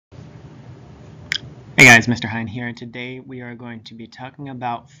Hey guys, Mr. Hine here, and today we are going to be talking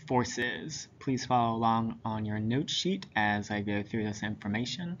about forces. Please follow along on your note sheet as I go through this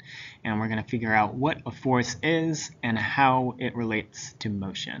information, and we're going to figure out what a force is and how it relates to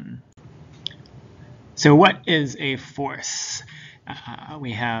motion. So what is a force?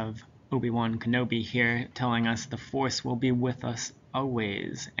 We have Obi-Wan Kenobi here telling us the force will be with us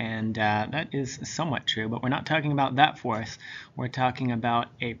always, and that is somewhat true, but we're not talking about that force. We're talking about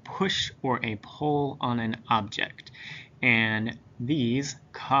a push or a pull on an object, and these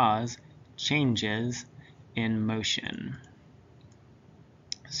cause changes in motion.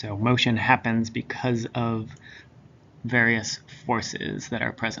 So motion happens because of various forces that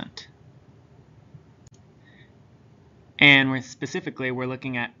are present. And we're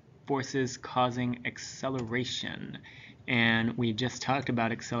looking at forces causing acceleration. And we just talked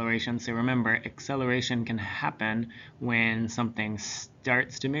about acceleration, so remember, acceleration can happen when something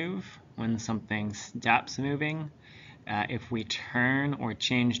starts to move, when something stops moving, if we turn or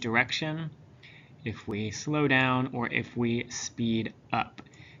change direction, if we slow down, or if we speed up.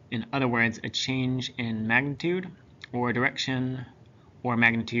 In other words, a change in magnitude or direction, or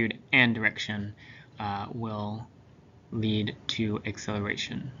magnitude and direction will lead to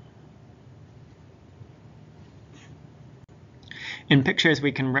acceleration. In pictures,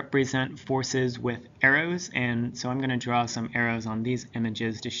 we can represent forces with arrows, and so I'm going to draw some arrows on these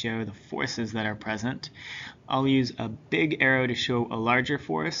images to show the forces that are present. I'll use a big arrow to show a larger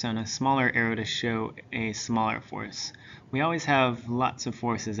force and a smaller arrow to show a smaller force. We always have lots of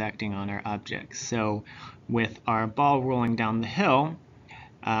forces acting on our objects, so with our ball rolling down the hill,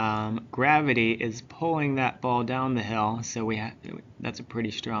 gravity is pulling that ball down the hill, so that's a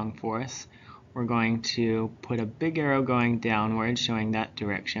pretty strong force. We're going to put a big arrow going downward, showing that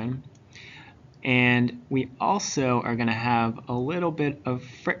direction. And we also are going to have a little bit of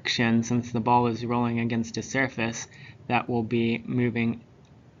friction, since the ball is rolling against a surface, that will be moving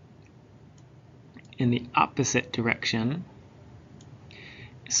in the opposite direction,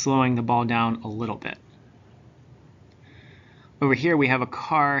 slowing the ball down a little bit. Over here we have a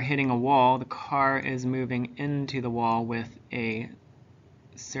car hitting a wall. The car is moving into the wall with a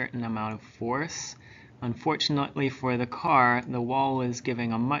certain amount of force. Unfortunately for the car, the wall is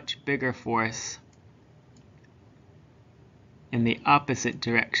giving a much bigger force in the opposite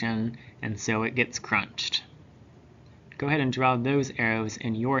direction, and so it gets crunched. Go ahead and draw those arrows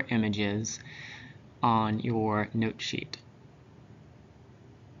in your images on your note sheet.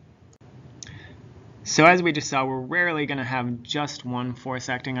 So as we just saw, we're rarely going to have just one force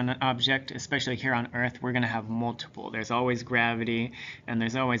acting on an object, especially here on Earth. We're going to have multiple. There's always gravity, and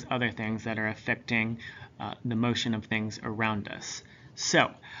there's always other things that are affecting the motion of things around us.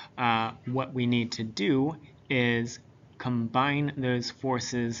 So what we need to do is combine those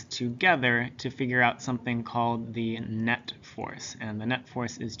forces together to figure out something called the net force. And the net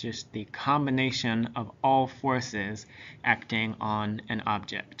force is just the combination of all forces acting on an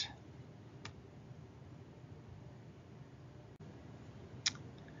object.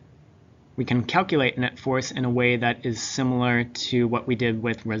 We can calculate net force in a way that is similar to what we did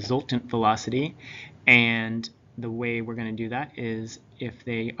with resultant velocity, and the way we're going to do that is if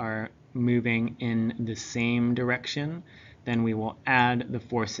they are moving in the same direction, then we will add the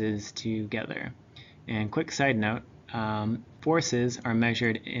forces together. And quick side note, forces are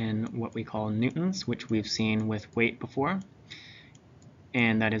measured in what we call newtons, which we've seen with weight before,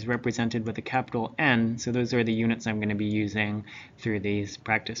 and that is represented with a capital N, so those are the units I'm going to be using through these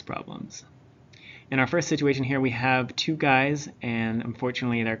practice problems. In our first situation here, we have two guys, and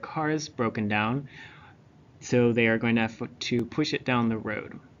unfortunately their car is broken down, so they are going to have to push it down the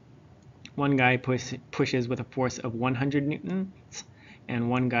road. One guy pushes with a force of 100 newtons, and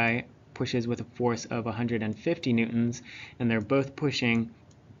one guy pushes with a force of 150 newtons, and they're both pushing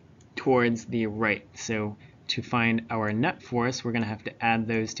towards the right. So to find our net force, we're going to have to add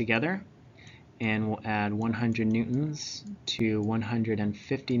those together, and we'll add 100 newtons to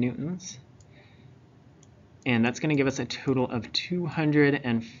 150 newtons. And that's going to give us a total of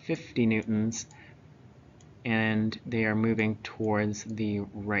 250 newtons, and they are moving towards the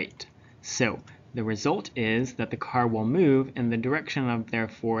right. So the result is that the car will move in the direction of their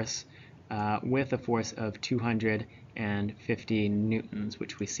force with a force of 250 newtons,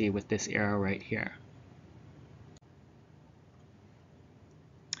 which we see with this arrow right here.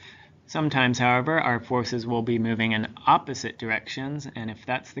 Sometimes, however, our forces will be moving in opposite directions, and if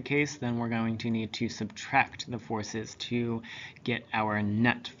that's the case, then we're going to need to subtract the forces to get our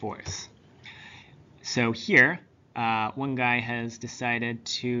net force. So here, one guy has decided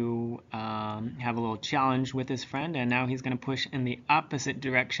to have a little challenge with his friend, and now he's going to push in the opposite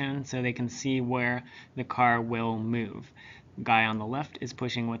direction so they can see where the car will move. The guy on the left is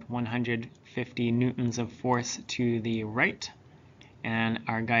pushing with 150 newtons of force to the right, and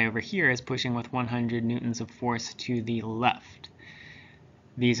our guy over here is pushing with 100 newtons of force to the left.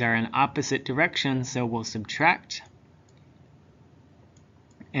 These are in opposite directions, so we'll subtract,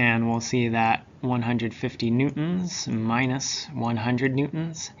 and we'll see that 150 newtons minus 100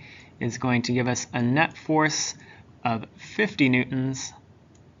 newtons is going to give us a net force of 50 newtons,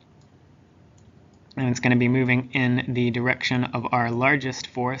 and it's going to be moving in the direction of our largest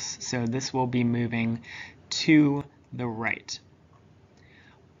force, so this will be moving to the right.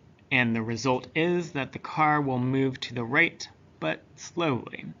 And the result is that the car will move to the right, but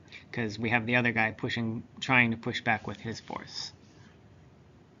slowly, because we have the other guy trying to push back with his force.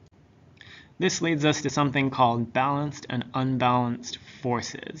 This leads us to something called balanced and unbalanced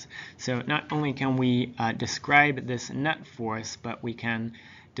forces. So not only can we describe this net force, but we can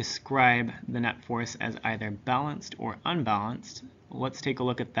describe the net force as either balanced or unbalanced. Let's take a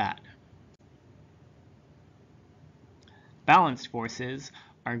look at that. Balanced forces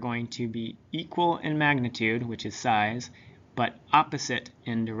are going to be equal in magnitude, which is size, but opposite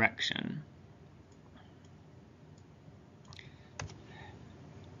in direction.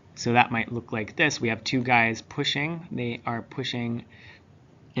 So that might look like this. We have two guys pushing. They are pushing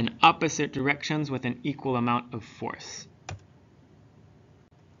in opposite directions with an equal amount of force.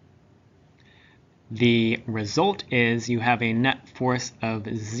 The result is you have a net force of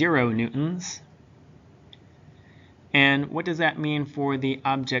 0 newtons. And what does that mean for the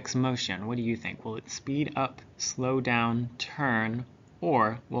object's motion? What do you think? Will it speed up, slow down, turn,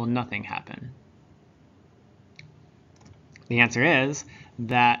 or will nothing happen? The answer is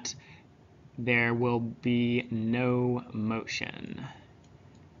that there will be no motion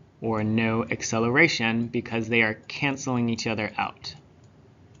or no acceleration because they are canceling each other out.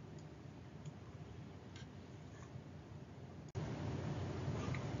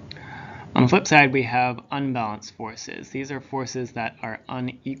 On the flip side, we have unbalanced forces. These are forces that are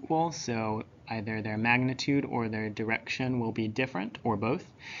unequal, so either their magnitude or their direction will be different, or both.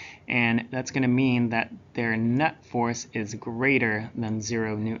 And that's going to mean that their net force is greater than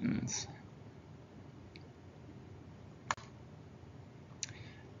 0 newtons.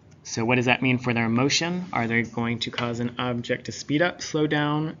 So what does that mean for their motion? Are they going to cause an object to speed up, slow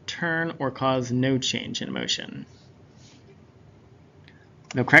down, turn, or cause no change in motion?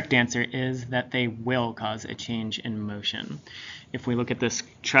 The correct answer is that they will cause a change in motion. If we look at this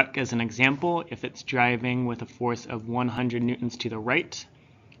truck as an example, if it's driving with a force of 100 newtons to the right,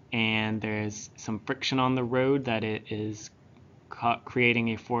 and there's some friction on the road that it is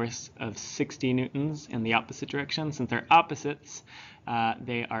creating a force of 60 newtons in the opposite direction. Since they're opposites,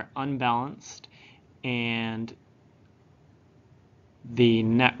 they are unbalanced, and the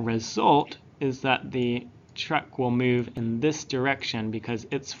net result is that the truck will move in this direction because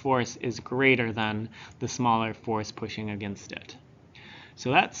its force is greater than the smaller force pushing against it.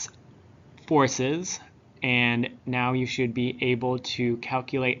 So that's forces, and now you should be able to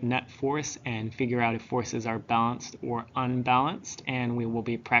calculate net force and figure out if forces are balanced or unbalanced, and we will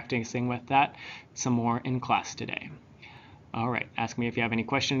be practicing with that some more in class today. All right, ask me if you have any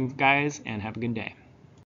questions, guys, and have a good day.